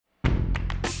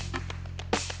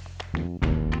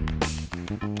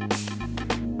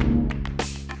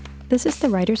This is The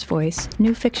Writer's Voice,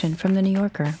 new fiction from The New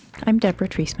Yorker. I'm Deborah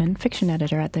Treisman, fiction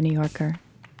editor at The New Yorker.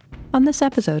 On this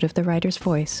episode of The Writer's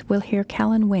Voice, we'll hear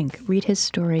Callan Wink read his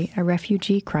story, A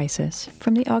Refugee Crisis,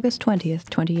 from the August 20th,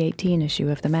 2018 issue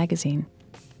of the magazine.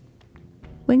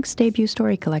 Wink's debut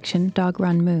story collection, Dog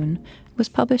Run Moon, was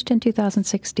published in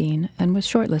 2016 and was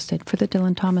shortlisted for the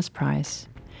Dylan Thomas Prize.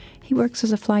 He works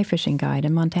as a fly fishing guide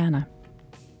in Montana.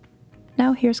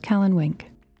 Now here's Callan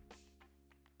Wink.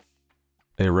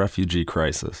 A Refugee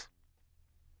Crisis.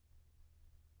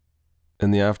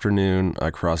 In the afternoon, I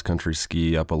cross-country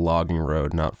ski up a logging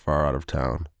road not far out of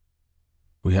town.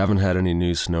 We haven't had any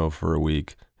new snow for a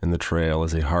week, and the trail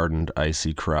is a hardened,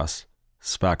 icy crust,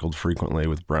 spackled frequently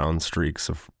with brown streaks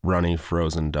of runny,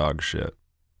 frozen dog shit.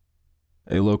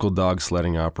 A local dog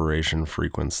sledding operation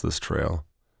frequents this trail.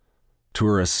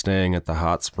 Tourists staying at the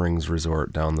hot springs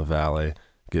resort down the valley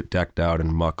get decked out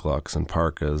in mucklucks and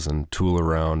parkas and tool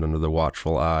around under the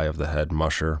watchful eye of the head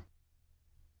musher.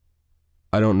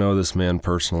 I don't know this man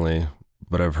personally,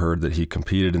 but I've heard that he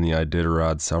competed in the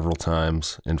Iditarod several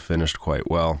times and finished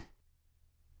quite well.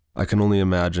 I can only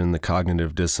imagine the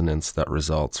cognitive dissonance that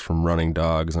results from running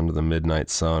dogs under the midnight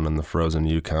sun in the frozen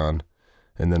Yukon,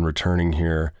 and then returning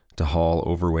here to haul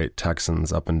overweight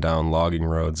Texans up and down logging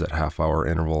roads at half-hour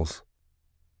intervals.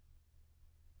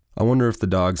 I wonder if the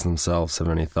dogs themselves have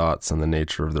any thoughts on the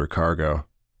nature of their cargo.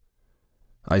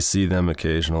 I see them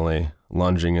occasionally,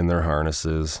 lunging in their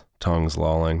harnesses, tongues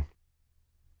lolling.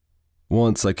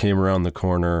 Once I came around the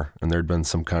corner and there'd been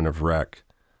some kind of wreck.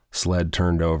 Sled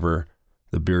turned over,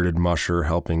 the bearded musher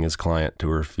helping his client to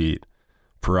her feet,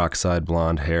 peroxide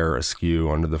blonde hair askew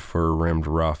under the fur-rimmed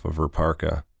ruff of her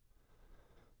parka.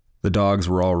 The dogs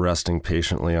were all resting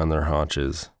patiently on their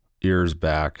haunches, ears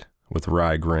back, with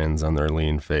wry grins on their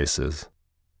lean faces.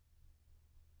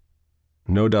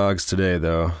 No dogs today,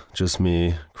 though, just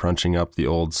me, crunching up the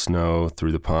old snow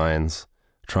through the pines,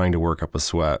 trying to work up a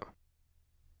sweat.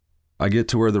 I get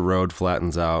to where the road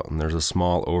flattens out, and there's a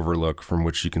small overlook from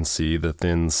which you can see the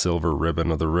thin silver ribbon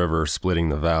of the river splitting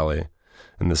the valley,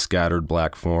 and the scattered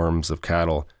black forms of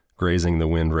cattle grazing the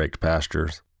wind-raked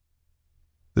pastures.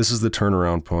 This is the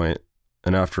turnaround point,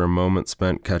 and after a moment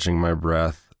spent catching my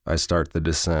breath, I start the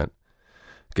descent,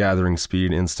 gathering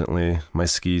speed instantly, my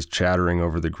skis chattering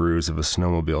over the grooves of a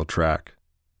snowmobile track.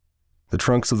 The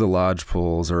trunks of the lodge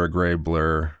poles are a gray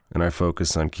blur, and I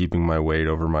focus on keeping my weight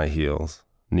over my heels,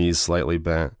 knees slightly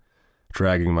bent,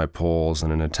 dragging my poles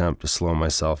in an attempt to slow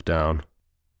myself down.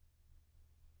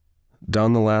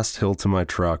 Down the last hill to my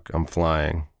truck, I'm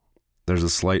flying. There's a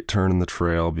slight turn in the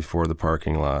trail before the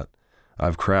parking lot.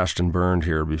 I've crashed and burned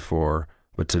here before,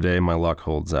 but today my luck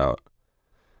holds out.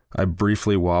 I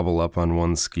briefly wobble up on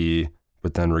one ski,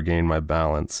 but then regain my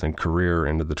balance and career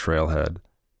into the trailhead,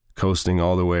 coasting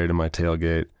all the way to my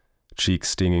tailgate, cheeks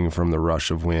stinging from the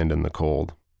rush of wind and the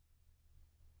cold.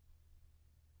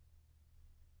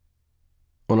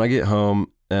 When I get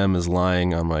home, Em is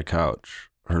lying on my couch.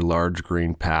 Her large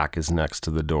green pack is next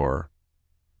to the door.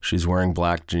 She's wearing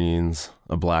black jeans,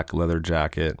 a black leather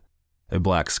jacket, a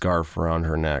black scarf around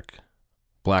her neck,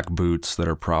 black boots that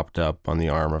are propped up on the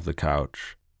arm of the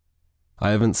couch. I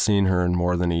haven't seen her in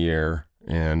more than a year,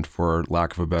 and for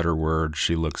lack of a better word,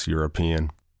 she looks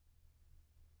European.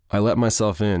 I let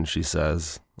myself in, she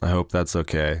says. I hope that's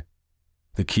okay.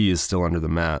 The key is still under the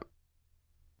mat.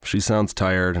 She sounds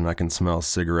tired, and I can smell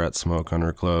cigarette smoke on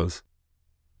her clothes.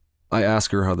 I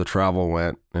ask her how the travel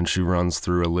went, and she runs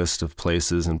through a list of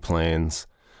places and planes,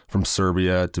 from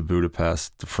Serbia to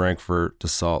Budapest to Frankfurt to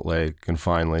Salt Lake, and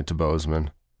finally to Bozeman.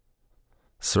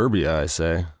 Serbia, I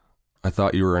say. I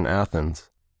thought you were in Athens.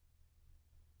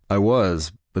 I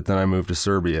was, but then I moved to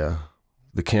Serbia.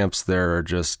 The camps there are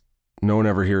just, no one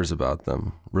ever hears about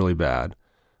them. Really bad.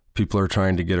 People are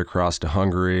trying to get across to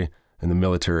Hungary, and the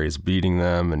military is beating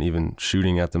them and even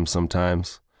shooting at them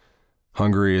sometimes.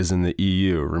 Hungary is in the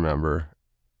EU, remember,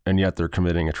 and yet they're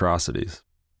committing atrocities.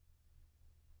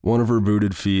 One of her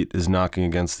booted feet is knocking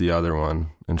against the other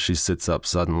one, and she sits up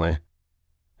suddenly.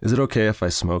 Is it okay if I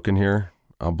smoke in here?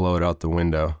 I'll blow it out the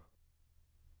window.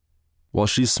 While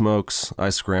she smokes, I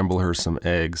scramble her some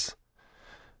eggs.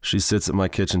 She sits at my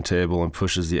kitchen table and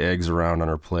pushes the eggs around on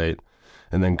her plate,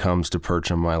 and then comes to perch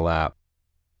on my lap.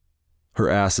 Her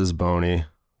ass is bony,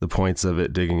 the points of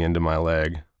it digging into my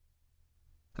leg.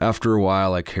 After a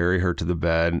while, I carry her to the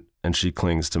bed, and she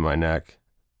clings to my neck.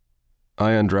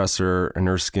 I undress her, and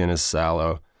her skin is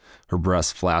sallow, her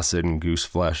breasts flaccid and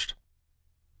goose-fleshed.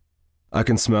 I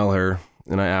can smell her,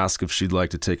 and I ask if she'd like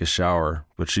to take a shower,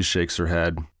 but she shakes her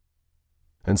head.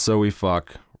 And so we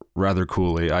fuck, rather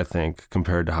coolly, I think,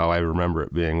 compared to how I remember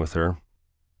it being with her.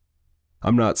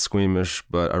 I'm not squeamish,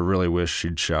 but I really wish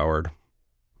she'd showered.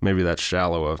 Maybe that's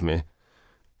shallow of me.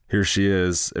 Here she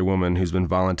is, a woman who's been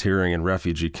volunteering in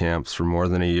refugee camps for more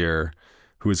than a year,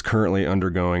 who is currently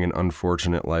undergoing an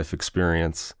unfortunate life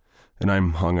experience, and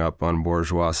I'm hung up on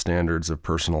bourgeois standards of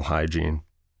personal hygiene.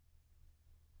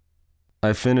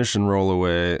 I finish and roll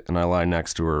away, and I lie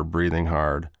next to her, breathing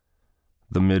hard,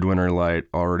 the midwinter light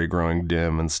already growing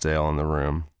dim and stale in the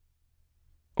room.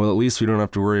 Well, at least we don't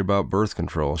have to worry about birth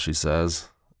control, she says,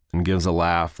 and gives a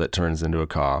laugh that turns into a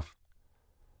cough.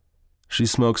 She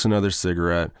smokes another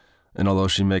cigarette, and although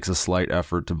she makes a slight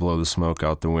effort to blow the smoke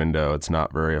out the window, it's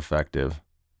not very effective.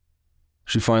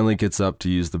 She finally gets up to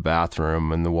use the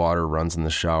bathroom, and the water runs in the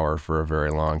shower for a very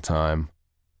long time.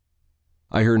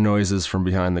 I hear noises from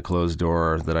behind the closed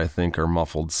door that I think are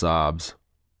muffled sobs.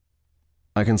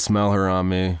 I can smell her on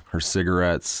me, her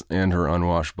cigarettes, and her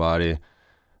unwashed body,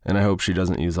 and I hope she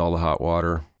doesn't use all the hot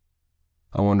water.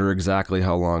 I wonder exactly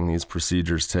how long these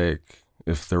procedures take,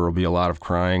 if there will be a lot of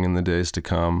crying in the days to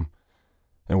come,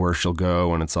 and where she'll go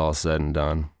when it's all said and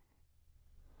done.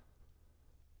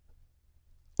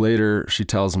 Later, she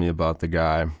tells me about the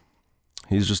guy.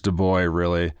 He's just a boy,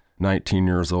 really, 19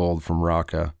 years old, from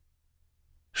Raqqa.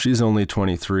 She's only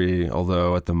 23,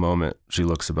 although at the moment she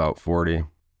looks about 40.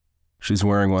 She's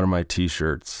wearing one of my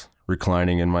t-shirts,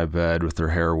 reclining in my bed with her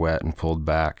hair wet and pulled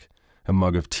back, a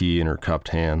mug of tea in her cupped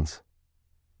hands.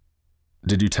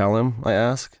 "Did you tell him?" I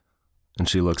ask, and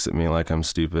she looks at me like I'm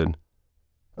stupid.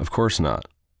 Of course not.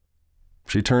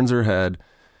 She turns her head,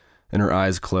 and her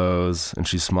eyes close, and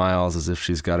she smiles as if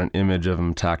she's got an image of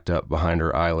him tacked up behind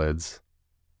her eyelids.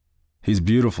 "He's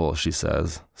beautiful," she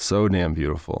says, "so damn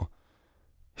beautiful.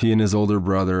 He and his older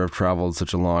brother have traveled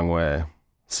such a long way,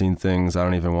 seen things I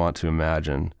don't even want to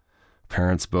imagine.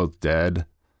 Parents both dead.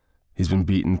 He's been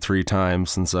beaten 3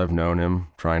 times since I've known him,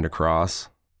 trying to cross.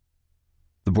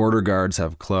 The border guards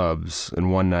have clubs,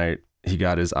 and one night he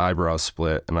got his eyebrow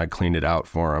split and I cleaned it out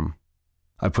for him.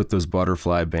 I put those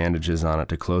butterfly bandages on it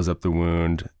to close up the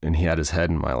wound, and he had his head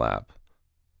in my lap.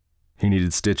 He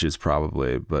needed stitches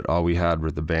probably, but all we had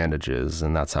were the bandages,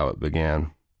 and that's how it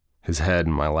began. His head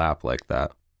in my lap like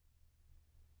that."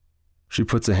 She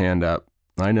puts a hand up.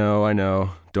 I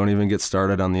know. Don't even get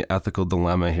started on the ethical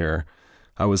dilemma here.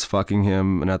 I was fucking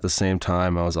him, and at the same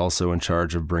time, I was also in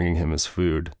charge of bringing him his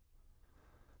food.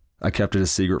 I kept it a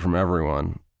secret from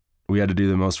everyone. We had to do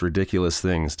the most ridiculous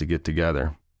things to get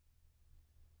together.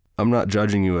 "I'm not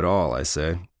judging you at all," I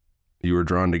say. "You were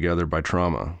drawn together by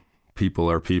trauma.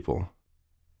 People are people."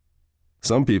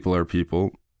 "Some people are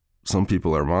people. Some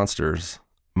people are monsters.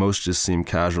 Most just seem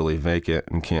casually vacant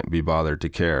and can't be bothered to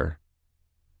care.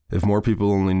 If more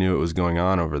people only knew what was going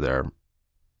on over there."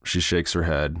 She shakes her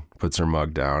head, puts her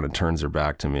mug down, and turns her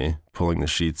back to me, pulling the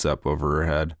sheets up over her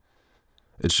head.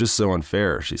 "It's just so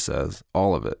unfair," she says.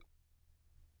 "All of it."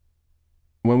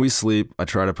 When we sleep, I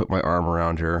try to put my arm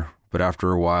around her, but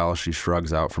after a while she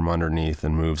shrugs out from underneath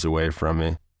and moves away from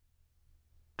me.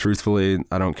 Truthfully,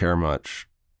 I don't care much.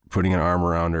 Putting an arm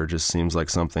around her just seems like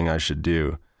something I should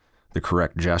do, the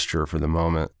correct gesture for the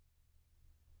moment.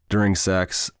 During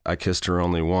sex, I kissed her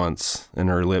only once, and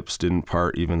her lips didn't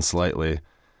part even slightly,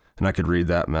 and I could read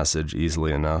that message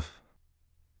easily enough.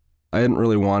 I hadn't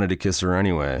really wanted to kiss her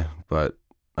anyway, but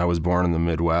I was born in the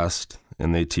Midwest,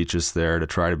 and they teach us there to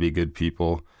try to be good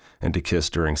people and to kiss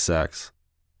during sex.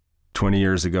 20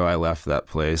 years ago I left that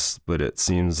place, but it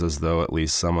seems as though at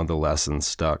least some of the lessons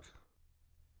stuck.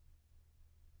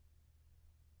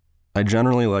 I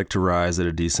generally like to rise at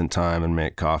a decent time and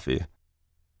make coffee.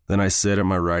 Then I sit at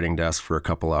my writing desk for a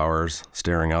couple hours,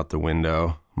 staring out the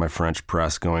window, my French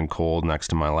press going cold next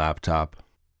to my laptop.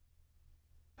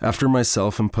 After my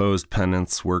self-imposed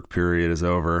penance work period is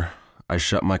over, I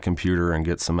shut my computer and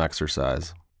get some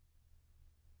exercise.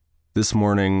 This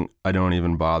morning, I don't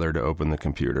even bother to open the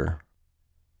computer.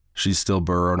 She's still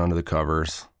burrowed under the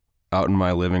covers. Out in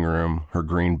my living room, her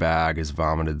green bag is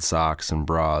vomited socks and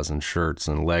bras and shirts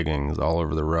and leggings all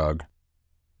over the rug.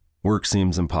 Work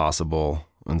seems impossible,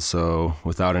 and so,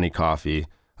 without any coffee,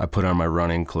 I put on my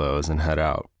running clothes and head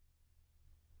out.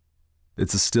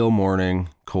 It's a still morning,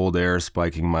 cold air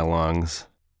spiking my lungs.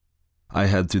 I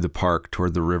head through the park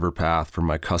toward the river path for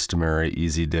my customary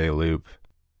easy day loop.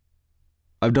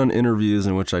 I've done interviews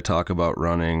in which I talk about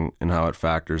running and how it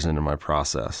factors into my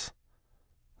process.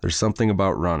 "There's something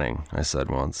about running," I said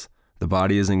once. "The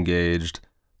body is engaged,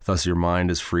 thus your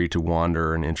mind is free to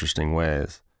wander in interesting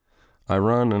ways. I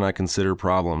run and I consider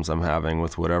problems I'm having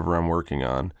with whatever I'm working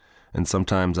on, and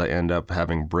sometimes I end up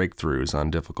having breakthroughs on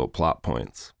difficult plot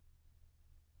points."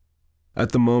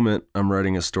 At the moment, I'm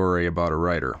writing a story about a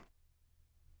writer.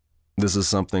 This is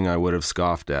something I would have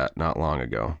scoffed at not long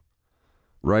ago.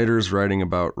 Writers writing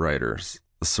about writers,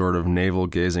 a sort of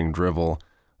navel-gazing drivel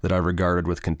that I regarded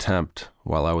with contempt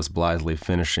while I was blithely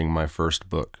finishing my first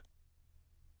book.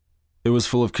 It was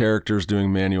full of characters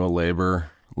doing manual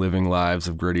labor, living lives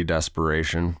of gritty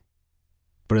desperation.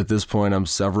 But at this point, I'm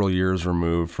several years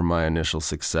removed from my initial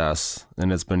success,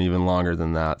 and it's been even longer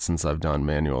than that since I've done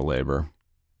manual labor.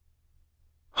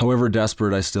 However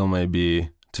desperate I still may be,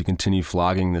 to continue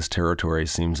flogging this territory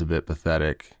seems a bit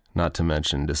pathetic, not to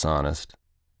mention dishonest.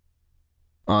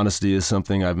 Honesty is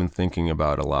something I've been thinking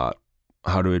about a lot,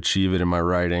 how to achieve it in my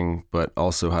writing, but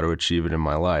also how to achieve it in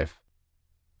my life.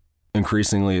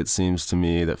 Increasingly, it seems to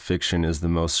me that fiction is the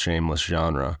most shameless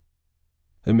genre.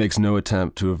 It makes no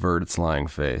attempt to avert its lying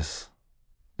face.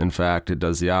 In fact, it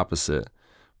does the opposite,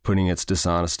 putting its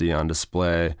dishonesty on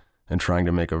display and trying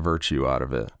to make a virtue out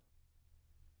of it.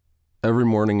 Every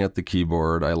morning at the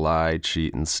keyboard, I lie,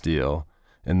 cheat, and steal,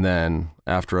 and then,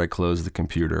 after I close the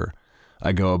computer,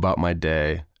 I go about my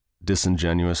day,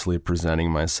 disingenuously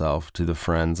presenting myself to the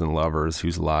friends and lovers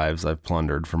whose lives I've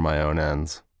plundered for my own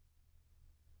ends.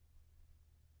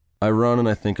 I run and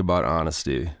I think about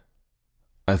honesty.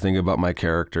 I think about my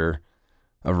character,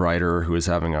 a writer who is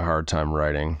having a hard time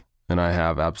writing, and I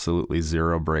have absolutely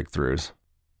zero breakthroughs.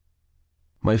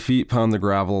 My feet pound the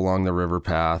gravel along the river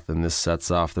path, and this sets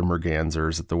off the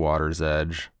mergansers at the water's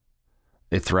edge,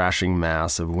 a thrashing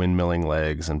mass of windmilling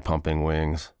legs and pumping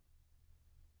wings.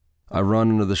 I run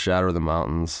into the shadow of the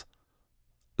mountains,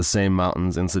 the same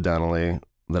mountains, incidentally,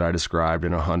 that I described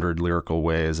in 100 lyrical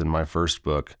ways in my first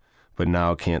book, but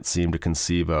now can't seem to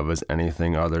conceive of as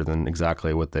anything other than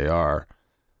exactly what they are: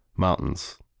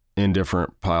 mountains,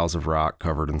 indifferent piles of rock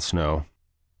covered in snow.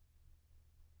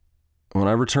 When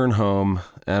I return home,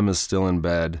 Em is still in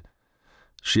bed.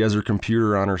 She has her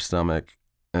computer on her stomach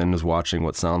and is watching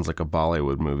what sounds like a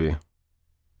Bollywood movie.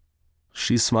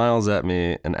 She smiles at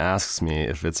me and asks me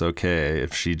if it's okay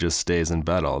if she just stays in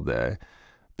bed all day,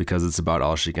 because it's about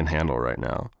all she can handle right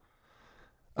now.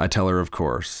 I tell her, of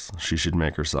course, she should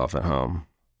make herself at home.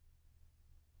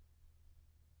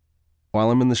 While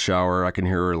I'm in the shower, I can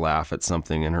hear her laugh at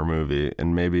something in her movie,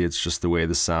 and maybe it's just the way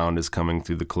the sound is coming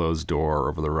through the closed door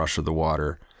over the rush of the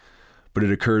water. But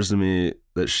it occurs to me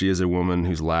that she is a woman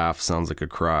whose laugh sounds like a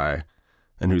cry,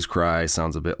 and whose cry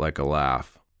sounds a bit like a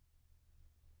laugh.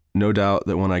 No doubt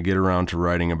that when I get around to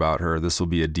writing about her, this will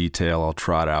be a detail I'll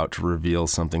trot out to reveal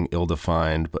something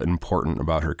ill-defined but important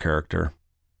about her character.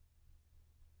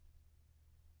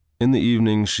 In the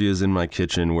evening, she is in my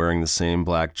kitchen wearing the same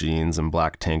black jeans and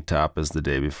black tank top as the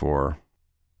day before.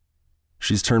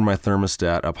 She's turned my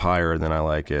thermostat up higher than I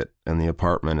like it, and the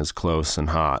apartment is close and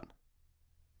hot.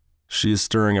 She is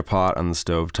stirring a pot on the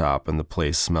stovetop, and the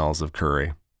place smells of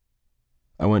curry.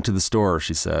 "I went to the store,"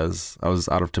 she says. "I was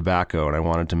out of tobacco, and I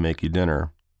wanted to make you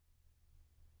dinner."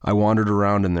 I wandered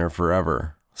around in there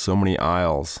forever. So many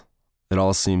aisles. It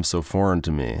all seemed so foreign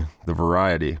to me, the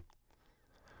variety.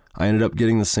 I ended up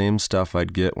getting the same stuff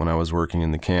I'd get when I was working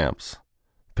in the camps: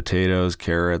 potatoes,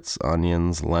 carrots,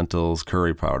 onions, lentils,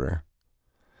 curry powder.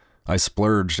 I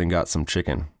splurged and got some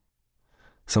chicken.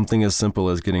 Something as simple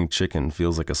as getting chicken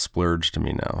feels like a splurge to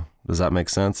me now. Does that make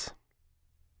sense?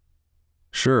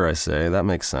 Sure, I say, that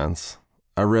makes sense.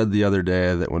 I read the other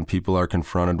day that when people are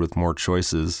confronted with more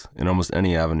choices in almost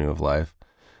any avenue of life,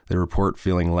 they report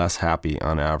feeling less happy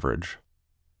on average.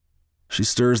 She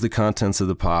stirs the contents of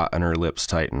the pot and her lips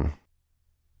tighten.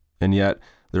 And yet,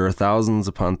 there are thousands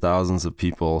upon thousands of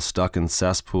people stuck in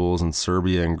cesspools in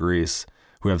Serbia and Greece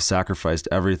who have sacrificed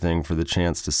everything for the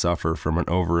chance to suffer from an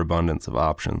overabundance of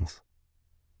options.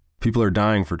 People are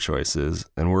dying for choices,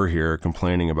 and we're here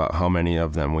complaining about how many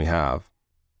of them we have.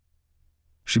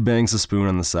 She bangs the spoon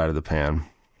on the side of the pan.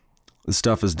 "The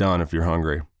stuff is done if you're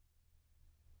hungry."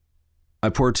 I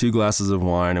pour 2 glasses of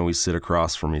wine and we sit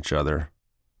across from each other.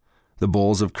 The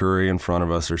bowls of curry in front of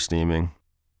us are steaming.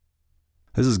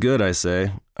 "This is good," I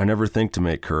say. "I never think to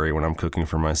make curry when I'm cooking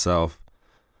for myself.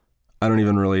 I don't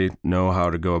even really know how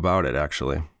to go about it,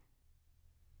 actually."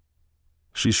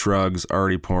 She shrugs,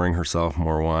 already pouring herself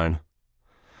more wine.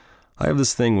 "I have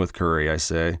this thing with curry," I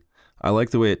say. "I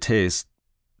like the way it tastes,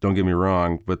 don't get me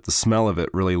wrong, but the smell of it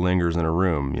really lingers in a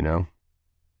room, you know?"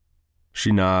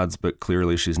 She nods, but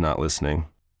clearly she's not listening.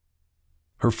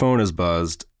 Her phone is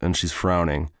buzzed, and she's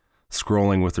frowning,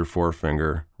 scrolling with her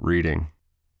forefinger, reading.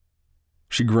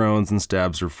 She groans and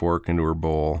stabs her fork into her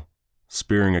bowl,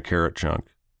 spearing a carrot chunk.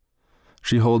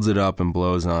 She holds it up and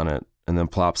blows on it, and then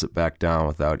plops it back down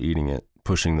without eating it,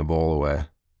 pushing the bowl away.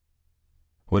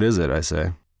 "What is it?" I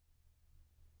say.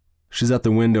 She's at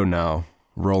the window now,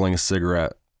 rolling a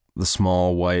cigarette, the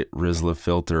small white Rizla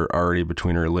filter already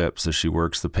between her lips as she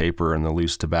works the paper and the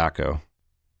loose tobacco.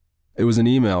 It was an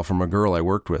email from a girl I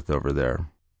worked with over there.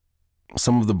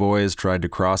 Some of the boys tried to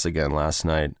cross again last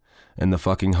night, and the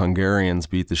fucking Hungarians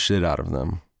beat the shit out of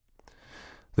them.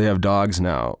 They have dogs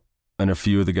now, and a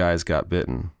few of the guys got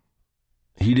bitten.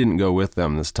 He didn't go with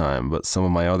them this time, but some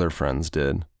of my other friends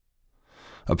did.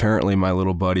 Apparently my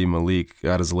little buddy Malik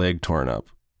got his leg torn up.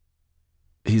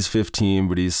 He's 15,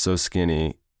 but he's so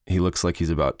skinny, he looks like he's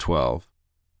about 12.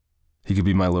 He could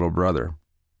be my little brother.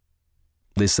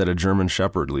 They set a German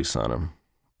Shepherd leash on him.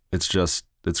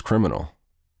 It's criminal.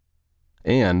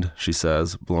 And, she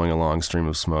says, blowing a long stream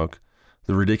of smoke,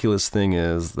 the ridiculous thing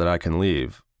is that I can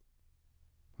leave.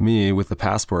 Me, with the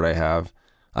passport I have,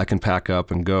 I can pack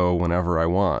up and go whenever I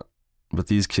want, but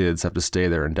these kids have to stay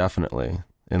there indefinitely,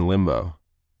 in limbo.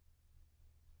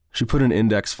 She put an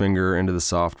index finger into the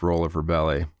soft roll of her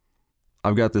belly.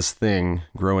 I've got this thing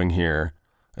growing here,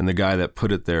 and the guy that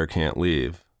put it there can't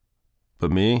leave.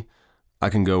 But me, I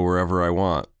can go wherever I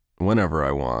want, whenever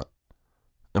I want.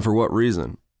 And for what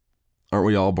reason? Aren't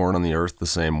we all born on the earth the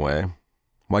same way?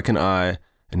 Why can I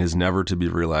and his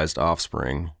never-to-be-realized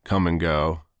offspring come and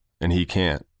go, and he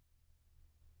can't?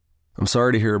 I'm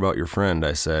sorry to hear about your friend,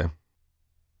 I say.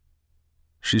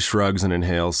 She shrugs and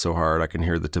inhales so hard I can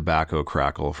hear the tobacco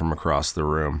crackle from across the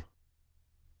room.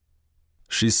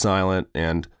 She's silent,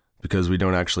 and, because we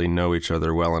don't actually know each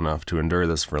other well enough to endure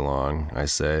this for long, I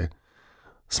say,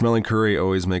 smelling curry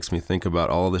always makes me think about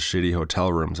all the shitty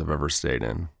hotel rooms I've ever stayed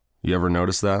in. You ever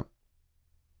notice that?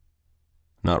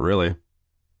 Not really.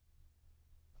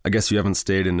 I guess you haven't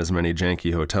stayed in as many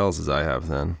janky hotels as I have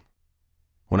then.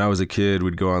 When I was a kid,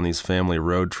 we'd go on these family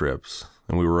road trips,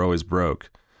 and we were always broke.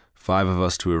 5 of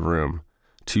us to a room,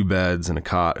 2 beds and a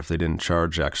cot if they didn't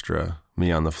charge extra,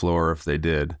 me on the floor if they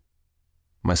did.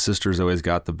 My sister's always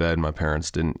got the bed my parents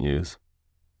didn't use.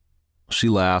 She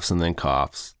laughs and then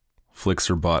coughs, flicks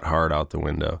her butt hard out the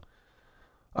window.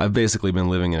 I've basically been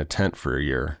living in a tent for a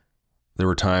year. There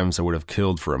were times I would have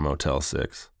killed for a Motel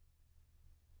 6.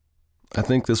 I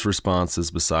think this response is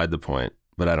beside the point,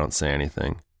 but I don't say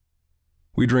anything.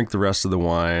 We drink the rest of the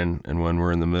wine, and when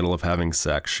we're in the middle of having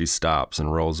sex, she stops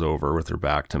and rolls over with her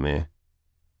back to me.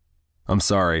 I'm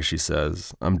sorry, she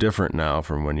says. I'm different now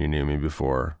from when you knew me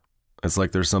before. It's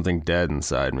like there's something dead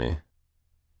inside me.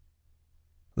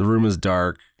 The room is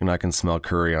dark, and I can smell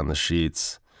curry on the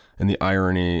sheets, and the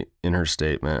irony in her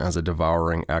statement has a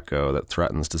devouring echo that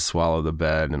threatens to swallow the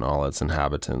bed and all its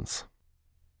inhabitants.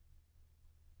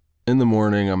 In the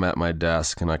morning, I'm at my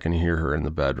desk, and I can hear her in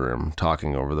the bedroom,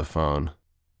 talking over the phone.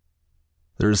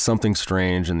 There is something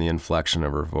strange in the inflection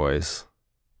of her voice.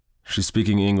 She's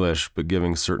speaking English, but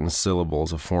giving certain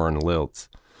syllables a foreign lilt,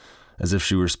 as if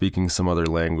she were speaking some other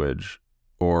language,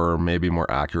 or maybe more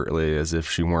accurately, as if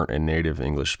she weren't a native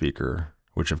English speaker,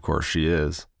 which of course she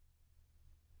is.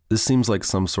 This seems like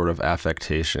some sort of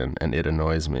affectation, and it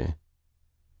annoys me.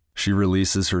 She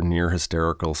releases her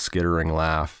near-hysterical, skittering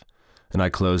laugh, and I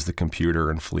close the computer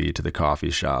and flee to the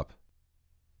coffee shop.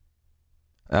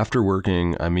 After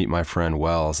working, I meet my friend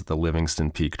Wells at the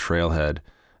Livingston Peak trailhead,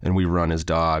 and we run his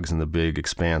dogs in the big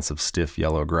expanse of stiff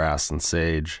yellow grass and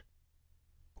sage.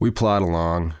 We plod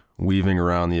along, weaving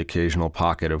around the occasional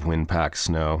pocket of wind-packed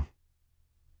snow.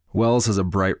 Wells has a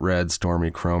bright red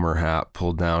Stormy Cromer hat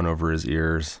pulled down over his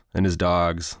ears, and his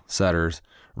dogs, setters,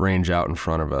 range out in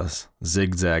front of us,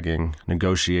 zigzagging,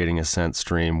 negotiating a scent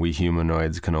stream we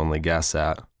humanoids can only guess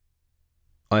at.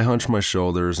 I hunch my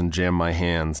shoulders and jam my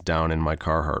hands down in my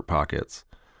Carhartt pockets,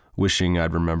 wishing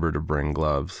I'd remember to bring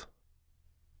gloves.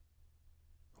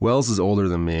 Wells is older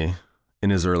than me, in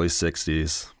his early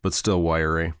 60s, but still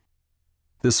wiry.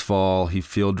 This fall, he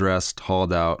field-dressed,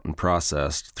 hauled out, and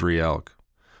processed 3 elk.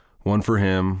 1 for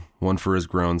him, 1 for his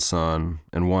grown son,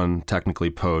 and 1 technically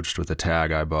poached with a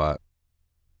tag I bought.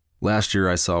 Last year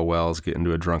I saw Wells get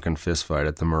into a drunken fistfight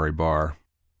at the Murray Bar.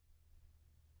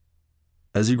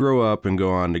 As you grow up and go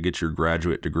on to get your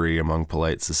graduate degree among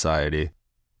polite society,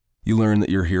 you learn that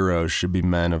your heroes should be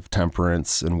men of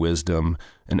temperance and wisdom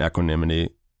and equanimity,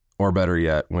 or better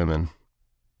yet, women.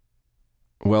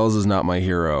 Wells is not my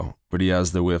hero, but he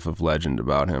has the whiff of legend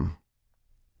about him.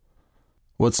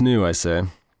 What's new, I say.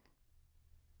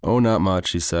 Oh, not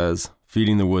much, he says,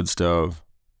 feeding the wood stove,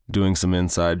 doing some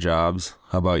inside jobs.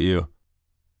 How about you?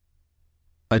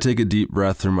 I take a deep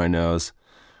breath through my nose.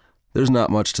 There's not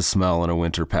much to smell in a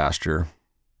winter pasture.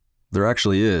 There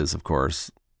actually is, of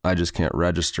course. I just can't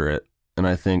register it, and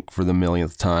I think for the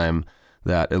millionth time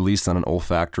that, at least on an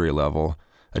olfactory level,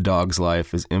 a dog's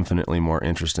life is infinitely more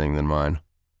interesting than mine.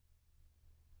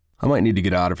 I might need to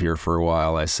get out of here for a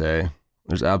while, I say,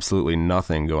 There's absolutely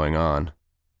nothing going on.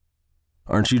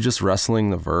 Aren't you just wrestling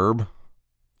the verb?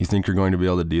 You think you're going to be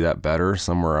able to do that better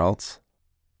somewhere else?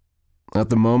 At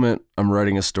the moment, I'm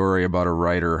writing a story about a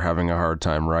writer having a hard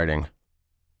time writing.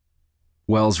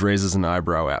 Wells raises an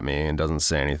eyebrow at me and doesn't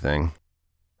say anything.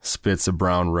 Spits a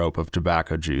brown rope of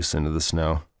tobacco juice into the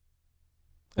snow.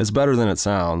 It's better than it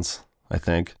sounds, I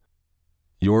think.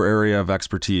 Your area of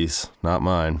expertise, not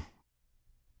mine.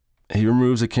 He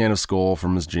removes a can of Skoal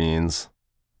from his jeans,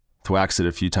 thwacks it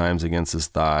a few times against his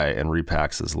thigh, and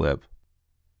repacks his lip.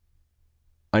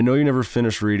 I know you never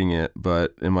finished reading it,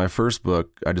 but in my first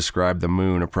book, I described the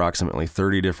moon approximately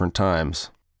 30 different times.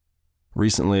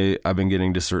 Recently, I've been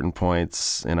getting to certain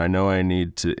points, and I know I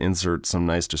need to insert some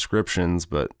nice descriptions,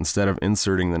 but instead of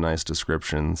inserting the nice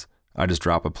descriptions, I just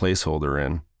drop a placeholder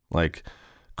in, like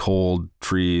cold,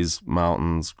 trees,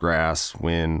 mountains, grass,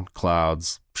 wind,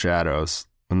 clouds, shadows,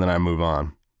 and then I move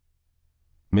on.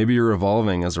 Maybe you're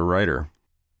evolving as a writer.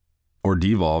 Or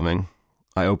devolving.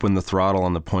 I open the throttle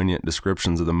on the poignant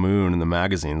descriptions of the moon and the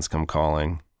magazines come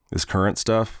calling. This current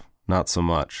stuff, not so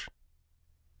much.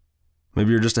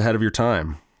 Maybe you're just ahead of your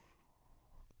time.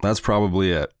 That's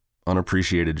probably it.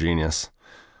 Unappreciated genius.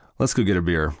 Let's go get a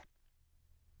beer.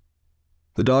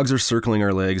 The dogs are circling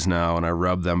our legs now, and I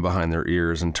rub them behind their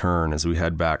ears and turn as we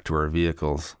head back to our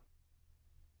vehicles.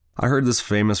 I heard this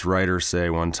famous writer say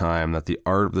one time that the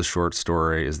art of the short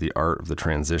story is the art of the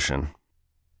transition.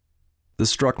 This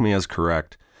struck me as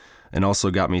correct, and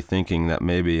also got me thinking that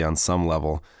maybe, on some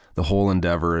level, the whole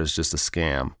endeavor is just a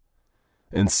scam.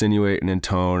 Insinuate and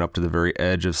intone up to the very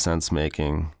edge of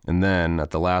sense-making, and then,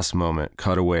 at the last moment,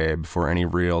 cut away before any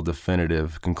real,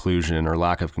 definitive conclusion or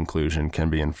lack of conclusion can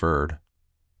be inferred.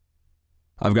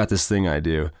 I've got this thing I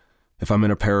do. If I'm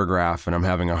in a paragraph and I'm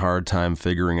having a hard time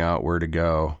figuring out where to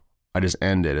go, I just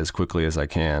end it as quickly as I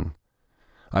can.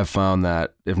 I've found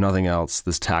that, if nothing else,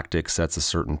 this tactic sets a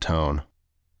certain tone.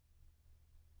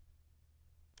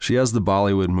 She has the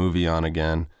Bollywood movie on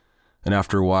again, and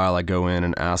after a while I go in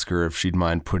and ask her if she'd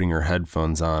mind putting her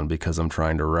headphones on because I'm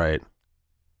trying to write.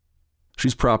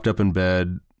 She's propped up in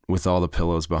bed with all the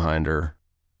pillows behind her.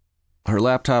 Her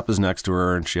laptop is next to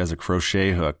her and she has a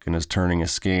crochet hook and is turning a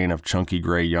skein of chunky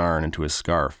gray yarn into a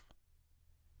scarf.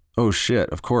 "Oh shit,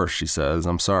 of course," she says.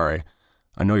 "I'm sorry.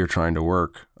 I know you're trying to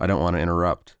work. I don't want to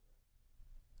interrupt."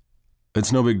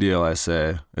 "It's no big deal," I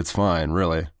say. "It's fine,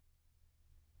 really."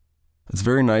 "It's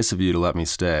very nice of you to let me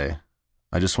stay.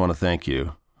 I just want to thank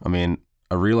you. I mean,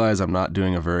 I realize I'm not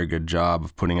doing a very good job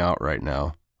of putting out right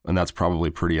now, and that's probably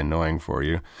pretty annoying for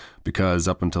you, because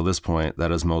up until this point,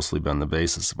 that has mostly been the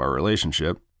basis of our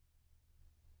relationship.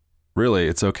 Really,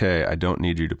 it's okay. I don't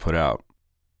need you to put out.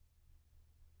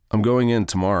 I'm going in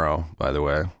tomorrow, by the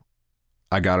way.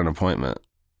 I got an appointment.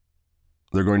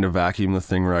 They're going to vacuum the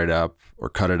thing right up, or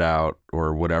cut it out,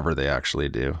 or whatever they actually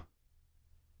do."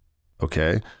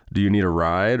 "Okay, do you need a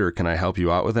ride, or can I help you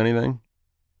out with anything?"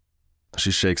 She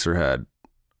shakes her head.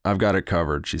 "I've got it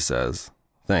covered," she says.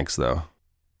 "Thanks, though."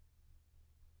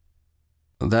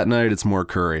 That night, it's more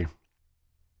curry.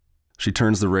 She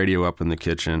turns the radio up in the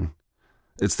kitchen.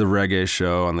 It's the reggae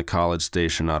show on the college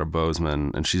station out of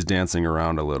Bozeman, and she's dancing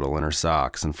around a little in her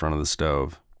socks in front of the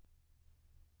stove.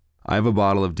 I have a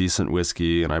bottle of decent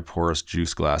whiskey, and I pour us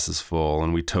juice glasses full,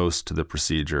 and we toast to the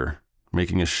procedure,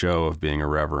 making a show of being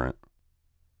irreverent.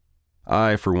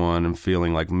 I, for one, am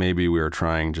feeling like maybe we are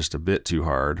trying just a bit too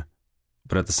hard,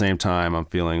 but at the same time, I'm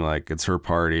feeling like it's her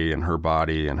party and her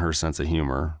body and her sense of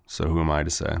humor, so who am I to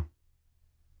say?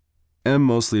 Em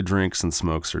mostly drinks and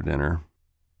smokes her dinner.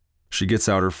 She gets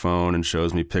out her phone and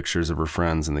shows me pictures of her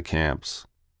friends in the camps.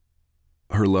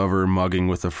 Her lover mugging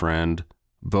with a friend,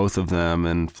 both of them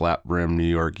in flat-brimmed New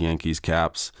York Yankees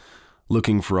caps,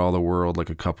 looking for all the world like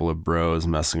a couple of bros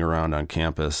messing around on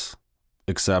campus.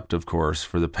 Except, of course,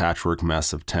 for the patchwork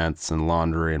mess of tents and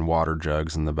laundry and water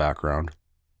jugs in the background.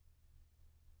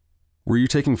 "Were you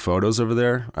taking photos over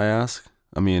there?" I ask.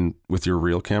 "I mean, with your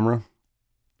real camera?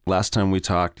 Last time we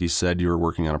talked, you said you were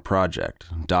working on a project,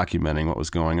 documenting what was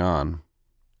going on.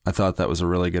 I thought that was a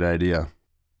really good idea."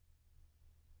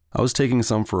 "I was taking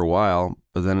some for a while,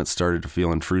 but then it started to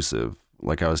feel intrusive,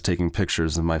 like I was taking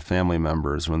pictures of my family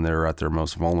members when they were at their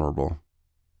most vulnerable.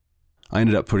 I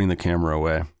ended up putting the camera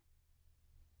away.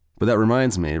 But that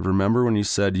reminds me, remember when you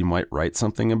said you might write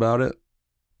something about it?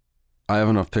 I have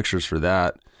enough pictures for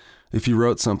that. If you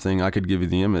wrote something, I could give you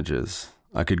the images.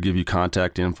 I could give you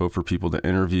contact info for people to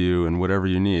interview and whatever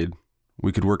you need.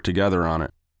 We could work together on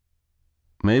it."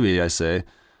 "Maybe," I say.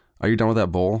 "Are you done with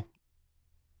that bowl?"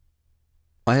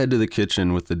 I head to the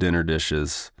kitchen with the dinner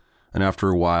dishes, and after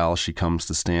a while she comes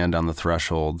to stand on the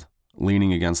threshold,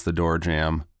 leaning against the door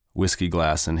jamb, whiskey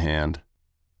glass in hand.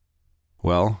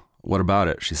 Well, what about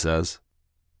it, she says.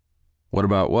 What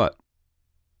about what?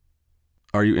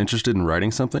 Are you interested in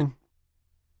writing something?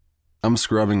 I'm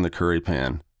scrubbing the curry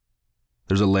pan.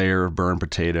 There's a layer of burned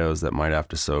potatoes that might have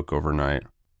to soak overnight.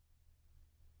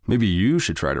 Maybe you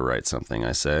should try to write something,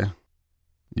 I say.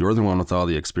 You're the one with all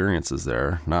the experiences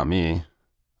there, not me.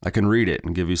 I can read it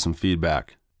and give you some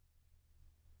feedback.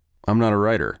 I'm not a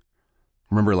writer.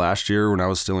 Remember last year when I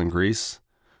was still in Greece?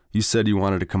 You said you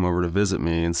wanted to come over to visit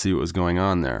me and see what was going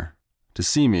on there. To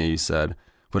see me, you said,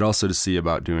 but also to see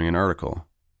about doing an article.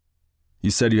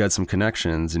 You said you had some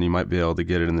connections and you might be able to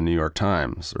get it in the New York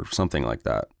Times or something like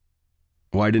that.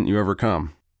 Why didn't you ever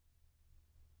come?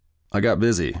 I got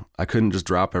busy. I couldn't just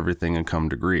drop everything and come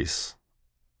to Greece.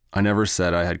 I never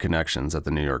said I had connections at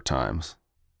the New York Times.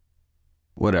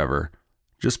 Whatever.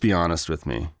 Just be honest with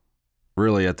me.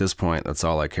 Really, at this point, that's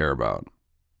all I care about.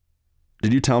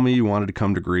 Did you tell me you wanted to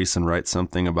come to Greece and write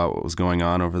something about what was going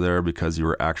on over there because you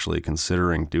were actually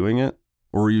considering doing it?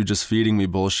 Or were you just feeding me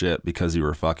bullshit because you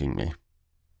were fucking me?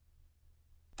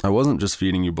 I wasn't just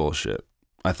feeding you bullshit.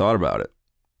 I thought about it.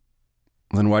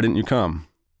 Then why didn't you come?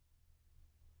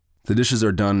 The dishes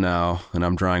are done now, and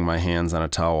I'm drying my hands on a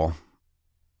towel.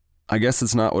 I guess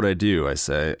it's not what I do, I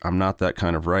say. I'm not that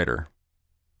kind of writer.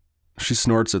 She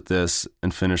snorts at this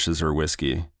and finishes her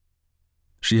whiskey.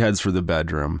 She heads for the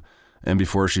bedroom, and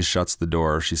before she shuts the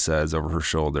door, she says over her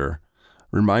shoulder,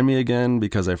 "Remind me again,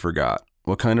 because I forgot.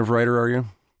 What kind of writer are you?"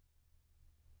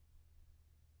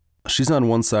 She's on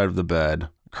one side of the bed,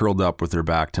 curled up with her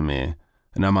back to me,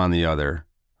 and I'm on the other,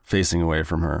 facing away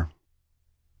from her.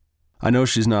 I know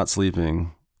she's not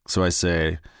sleeping, so I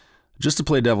say, just to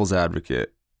play devil's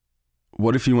advocate,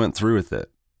 what if you went through with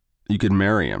it? You could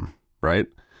marry him, right?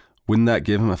 Wouldn't that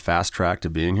give him a fast track to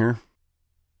being here?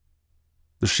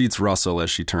 The sheets rustle as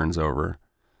she turns over.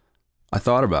 I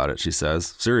thought about it, she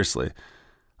says. Seriously.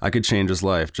 I could change his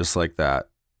life just like that.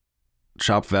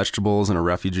 Chop vegetables in a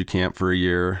refugee camp for a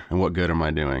year, and what good am I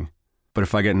doing? But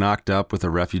if I get knocked up with a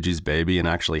refugee's baby and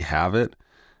actually have it,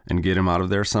 and get him out of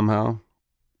there somehow,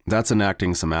 that's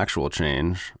enacting some actual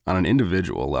change, on an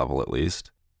individual level at least.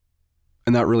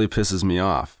 And that really pisses me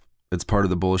off. It's part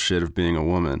of the bullshit of being a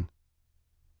woman.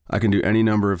 I can do any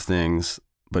number of things,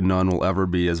 but none will ever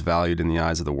be as valued in the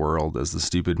eyes of the world as the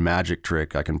stupid magic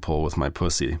trick I can pull with my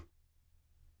pussy.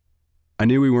 I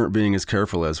knew we weren't being as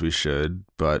careful as we should,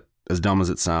 but as dumb as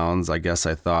it sounds, I guess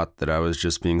I thought that I was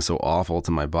just being so awful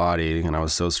to my body and I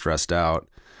was so stressed out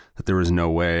that there was no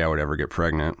way I would ever get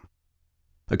pregnant.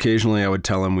 Occasionally I would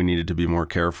tell him we needed to be more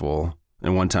careful,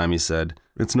 and one time he said,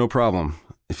 "It's no problem.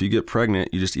 If you get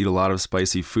pregnant, you just eat a lot of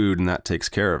spicy food and that takes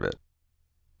care of it."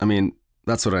 I mean,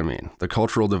 that's what I mean. The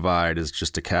cultural divide is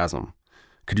just a chasm.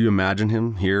 Could you imagine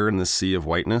him here in this sea of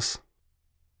whiteness?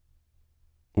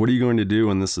 What are you going to do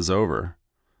when this is over?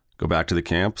 Go back to the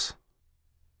camps?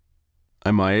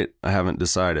 I might. I haven't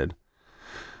decided.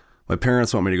 My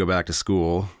parents want me to go back to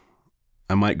school.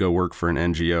 I might go work for an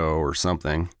NGO or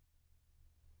something.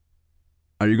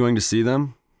 Are you going to see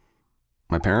them?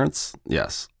 My parents?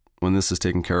 Yes. When this is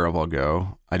taken care of, I'll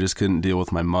go. I just couldn't deal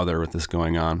with my mother with this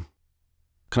going on.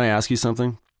 Can I ask you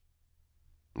something?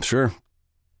 Sure.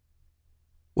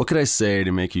 What could I say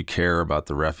to make you care about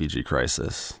the refugee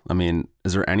crisis? I mean,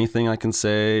 is there anything I can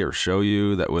say or show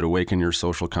you that would awaken your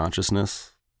social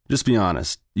consciousness? Just be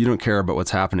honest. You don't care about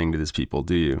what's happening to these people,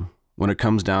 do you? When it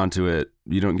comes down to it,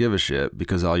 you don't give a shit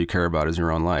because all you care about is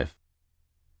your own life.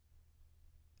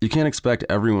 You can't expect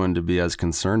everyone to be as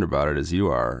concerned about it as you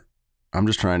are. I'm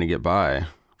just trying to get by,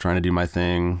 trying to do my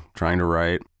thing, trying to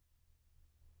write.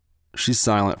 She's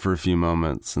silent for a few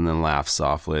moments and then laughs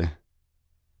softly.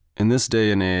 In this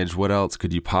day and age, what else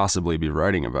could you possibly be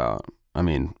writing about? I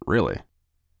mean, really.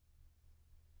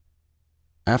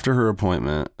 After her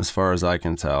appointment, as far as I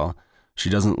can tell, she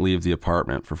doesn't leave the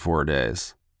apartment for 4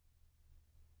 days.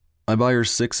 I buy her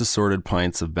 6 assorted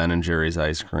pints of Ben & Jerry's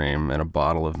ice cream and a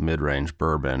bottle of mid-range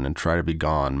bourbon and try to be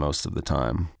gone most of the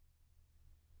time.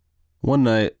 One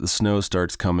night, the snow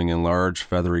starts coming in large,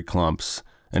 feathery clumps,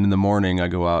 and in the morning I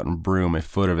go out and broom a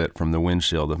foot of it from the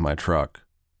windshield of my truck.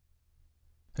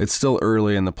 It's still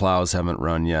early and the plows haven't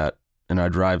run yet, and I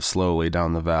drive slowly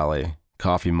down the valley,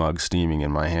 coffee mug steaming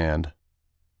in my hand.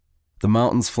 The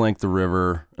mountains flank the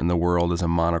river, and the world is a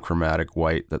monochromatic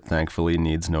white that thankfully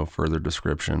needs no further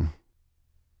description.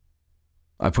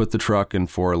 I put the truck in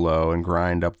 4 low and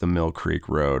grind up the Mill Creek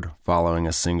Road, following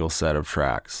a single set of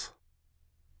tracks.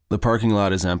 The parking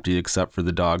lot is empty except for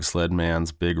the dog sled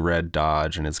man's big red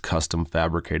Dodge and his custom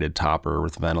fabricated topper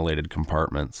with ventilated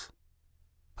compartments.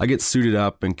 I get suited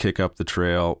up and kick up the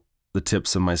trail, the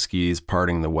tips of my skis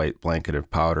parting the white blanket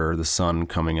of powder, the sun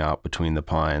coming out between the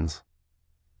pines.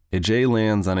 A jay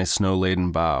lands on a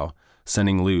snow-laden bough,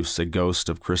 sending loose a ghost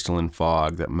of crystalline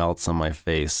fog that melts on my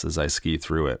face as I ski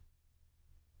through it.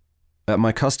 At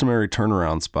my customary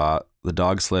turnaround spot, the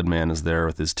dog sled man is there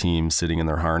with his team sitting in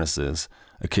their harnesses,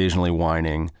 occasionally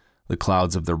whining, the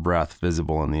clouds of their breath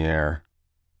visible in the air.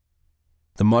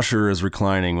 The musher is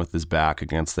reclining with his back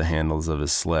against the handles of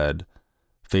his sled,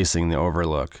 facing the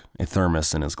overlook, a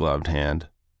thermos in his gloved hand.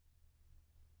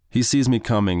 He sees me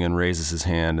coming and raises his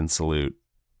hand in salute.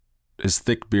 His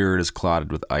thick beard is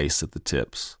clotted with ice at the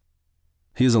tips.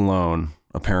 He is alone,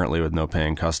 apparently with no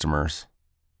paying customers.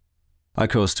 I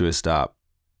coast to a stop.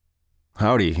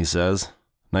 "Howdy," he says.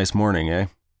 "Nice morning, eh?"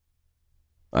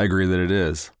 I agree that it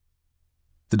is.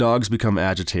 The dogs become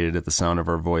agitated at the sound of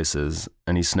our voices,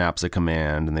 and he snaps a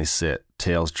command and they sit,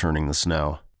 tails churning the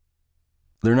snow.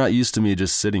 "They're not used to me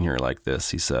just sitting here like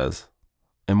this," he says.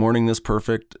 "A morning this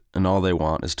perfect, and all they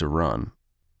want is to run."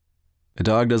 A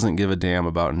dog doesn't give a damn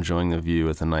about enjoying the view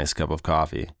with a nice cup of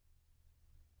coffee.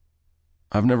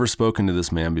 I've never spoken to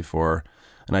this man before,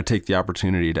 and I take the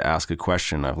opportunity to ask a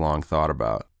question I've long thought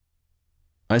about.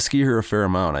 "I ski here a fair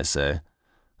amount," I say,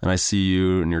 "and I see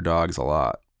you and your dogs a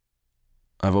lot.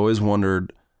 I've always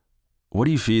wondered, what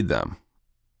do you feed them?"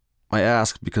 I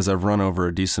ask because I've run over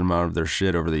a decent amount of their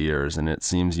shit over the years, and it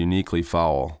seems uniquely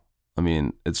foul. I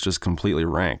mean, it's just completely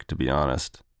rank, to be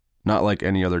honest. Not like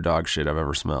any other dog shit I've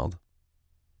ever smelled.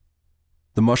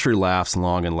 The musher laughs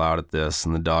long and loud at this,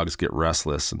 and the dogs get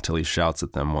restless until he shouts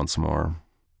at them once more.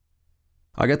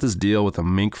 I got this deal with a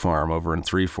mink farm over in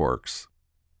Three Forks.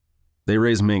 They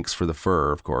raise minks for the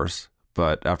fur, of course,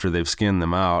 but after they've skinned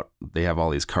them out, they have all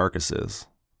these carcasses.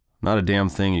 Not a damn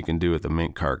thing you can do with a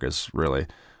mink carcass, really,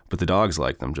 but the dogs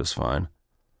like them just fine.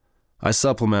 I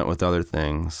supplement with other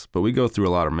things, but we go through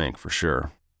a lot of mink for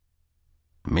sure.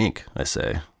 "Mink," I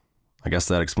say. I guess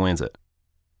that explains it.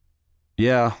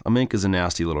 "Yeah, a mink is a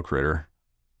nasty little critter.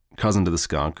 Cousin to the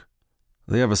skunk.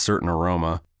 They have a certain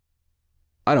aroma.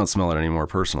 I don't smell it anymore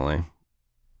personally.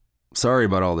 Sorry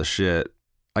about all the shit.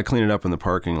 I clean it up in the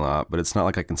parking lot, but it's not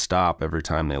like I can stop every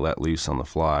time they let loose on the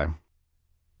fly."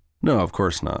 "No, of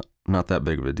course not. Not that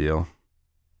big of a deal."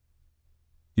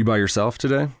 "You by yourself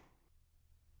today?"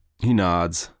 He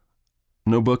nods.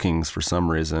 No bookings for some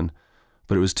reason,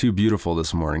 but it was too beautiful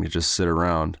this morning to just sit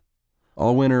around.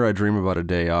 All winter I dream about a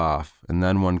day off, and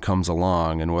then one comes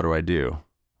along, and what do?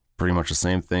 Pretty much the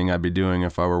same thing I'd be doing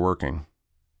if I were working.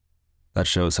 That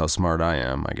shows how smart I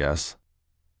am, I guess.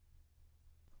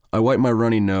 I wipe my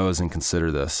runny nose and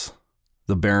consider this.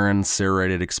 The barren,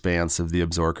 serrated expanse of the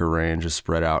Absaroka Range is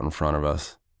spread out in front of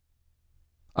us.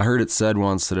 I heard it said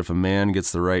once that if a man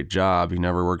gets the right job, he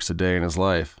never works a day in his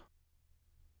life.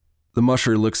 The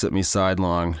musher looks at me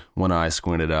sidelong, one eye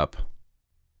squinted up.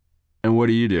 "And what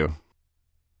do you do?"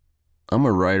 "I'm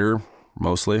a writer,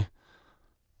 mostly."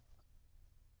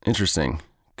 "Interesting.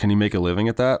 Can you make a living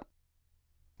at that?"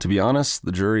 To be honest,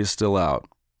 the jury is still out.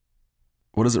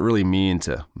 What does it really mean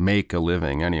to make a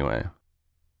living, anyway?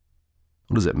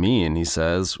 "What does it mean?" he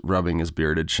says, rubbing his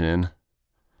bearded chin.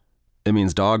 "It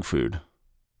means dog food."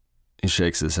 He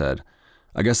shakes his head.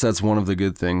 "I guess that's one of the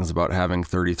good things about having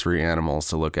 33 animals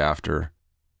to look after.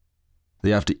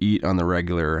 They have to eat on the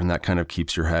regular, and that kind of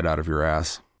keeps your head out of your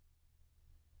ass."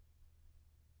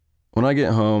 When I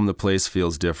get home, the place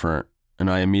feels different,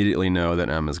 and I immediately know that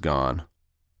Em is gone.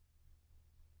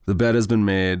 The bed has been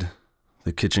made,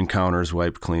 the kitchen counter's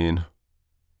wiped clean.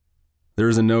 There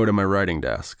is a note at my writing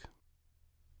desk.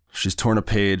 She's torn a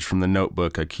page from the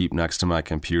notebook I keep next to my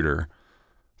computer,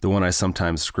 the one I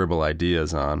sometimes scribble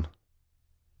ideas on.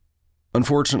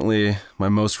 Unfortunately, my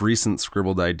most recent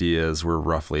scribbled ideas were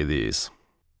roughly these.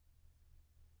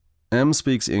 Em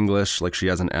speaks English like she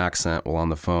has an accent while on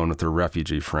the phone with her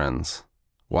refugee friends.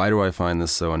 Why do I find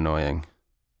this so annoying?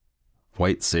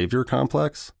 White savior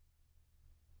complex?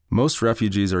 Most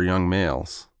refugees are young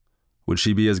males. Would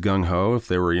she be as gung-ho if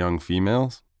they were young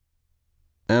females?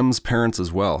 Em's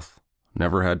parents' wealth.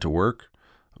 Never had to work.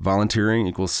 Volunteering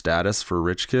equals status for a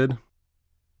rich kid.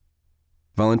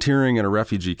 Volunteering at a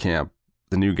refugee camp,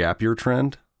 the new gap year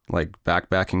trend, like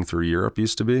backpacking through Europe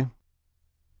used to be.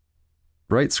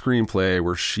 Write screenplay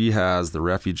where she has the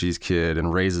refugee's kid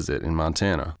and raises it in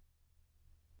Montana.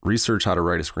 Research how to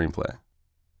write a screenplay.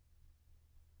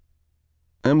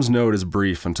 Em's note is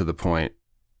brief and to the point,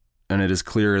 and it is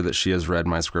clear that she has read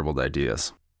my scribbled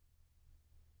ideas.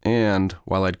 And,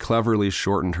 while I'd cleverly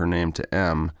shortened her name to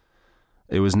Em,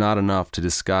 it was not enough to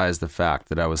disguise the fact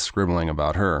that I was scribbling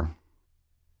about her.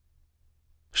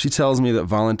 She tells me that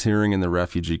volunteering in the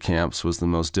refugee camps was the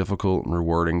most difficult and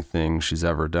rewarding thing she's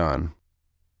ever done.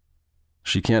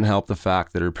 She can't help the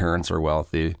fact that her parents are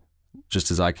wealthy, just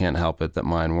as I can't help it that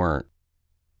mine weren't.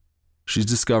 She's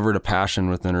discovered a passion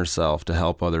within herself to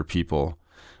help other people,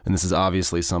 and this is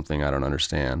obviously something I don't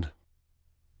understand.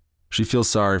 She feels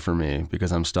sorry for me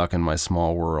because I'm stuck in my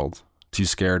small world, too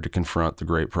scared to confront the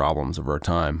great problems of our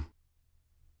time.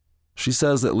 She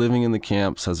says that living in the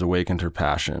camps has awakened her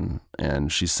passion,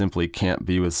 and she simply can't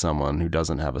be with someone who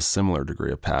doesn't have a similar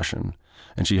degree of passion,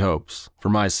 and she hopes, for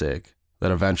my sake,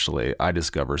 that eventually I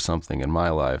discover something in my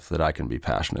life that I can be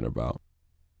passionate about.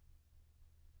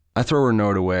 I throw her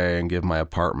note away and give my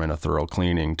apartment a thorough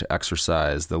cleaning to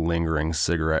exorcise the lingering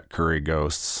cigarette curry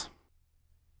ghosts.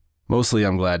 Mostly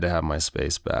I'm glad to have my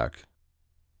space back.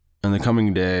 In the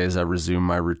coming days, I resume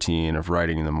my routine of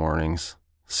writing in the mornings,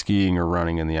 skiing or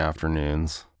running in the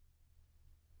afternoons.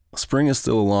 Spring is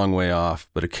still a long way off,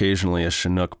 but occasionally a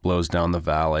chinook blows down the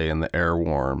valley and the air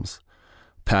warms,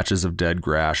 patches of dead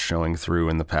grass showing through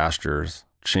in the pastures,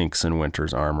 chinks in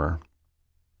winter's armor.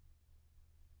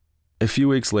 A few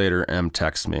weeks later, M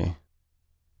texts me.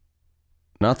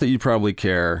 Not that you probably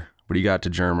care, but he got to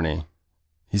Germany.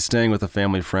 He's staying with a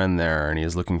family friend there, and he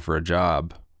is looking for a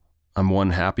job. I'm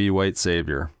one happy white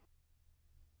savior.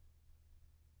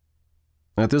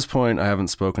 At this point, I haven't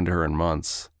spoken to her in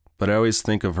months, but I always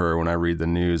think of her when I read the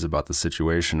news about the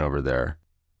situation over there.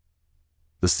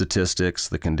 The statistics,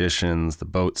 the conditions, the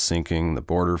boats sinking, the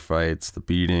border fights, the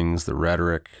beatings, the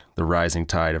rhetoric, the rising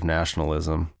tide of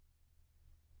nationalism.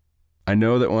 I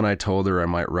know that when I told her I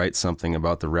might write something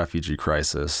about the refugee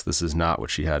crisis, this is not what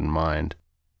she had in mind.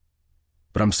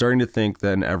 But I'm starting to think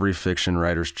that in every fiction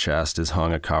writer's chest is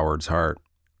hung a coward's heart.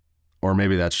 Or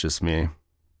maybe that's just me.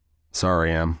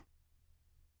 Sorry, Em.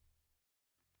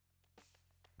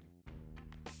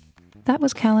 That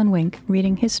was Callan Wink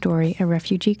reading his story, A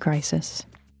Refugee Crisis.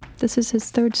 This is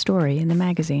his third story in the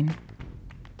magazine.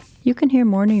 You can hear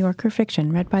more New Yorker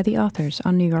fiction read by the authors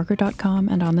on NewYorker.com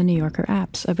and on the New Yorker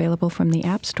apps available from the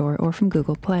App Store or from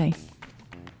Google Play.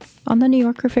 On the New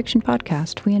Yorker Fiction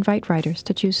Podcast, we invite writers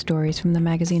to choose stories from the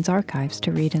magazine's archives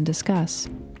to read and discuss.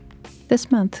 This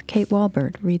month, Kate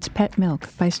Walbert reads Pet Milk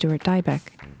by Stuart Dybek.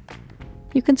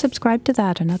 You can subscribe to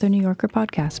that and other New Yorker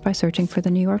podcasts by searching for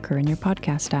The New Yorker in your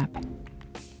podcast app.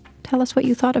 Tell us what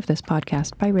you thought of this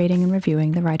podcast by rating and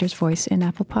reviewing The Writer's Voice in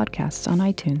Apple Podcasts on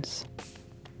iTunes.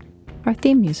 Our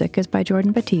theme music is by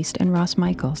Jordan Batiste and Ross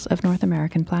Michaels of North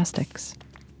American Plastics.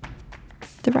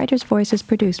 The Writer's Voice is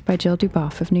produced by Jill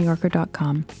Duboff of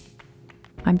NewYorker.com.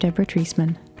 I'm Deborah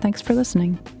Treisman. Thanks for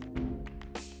listening.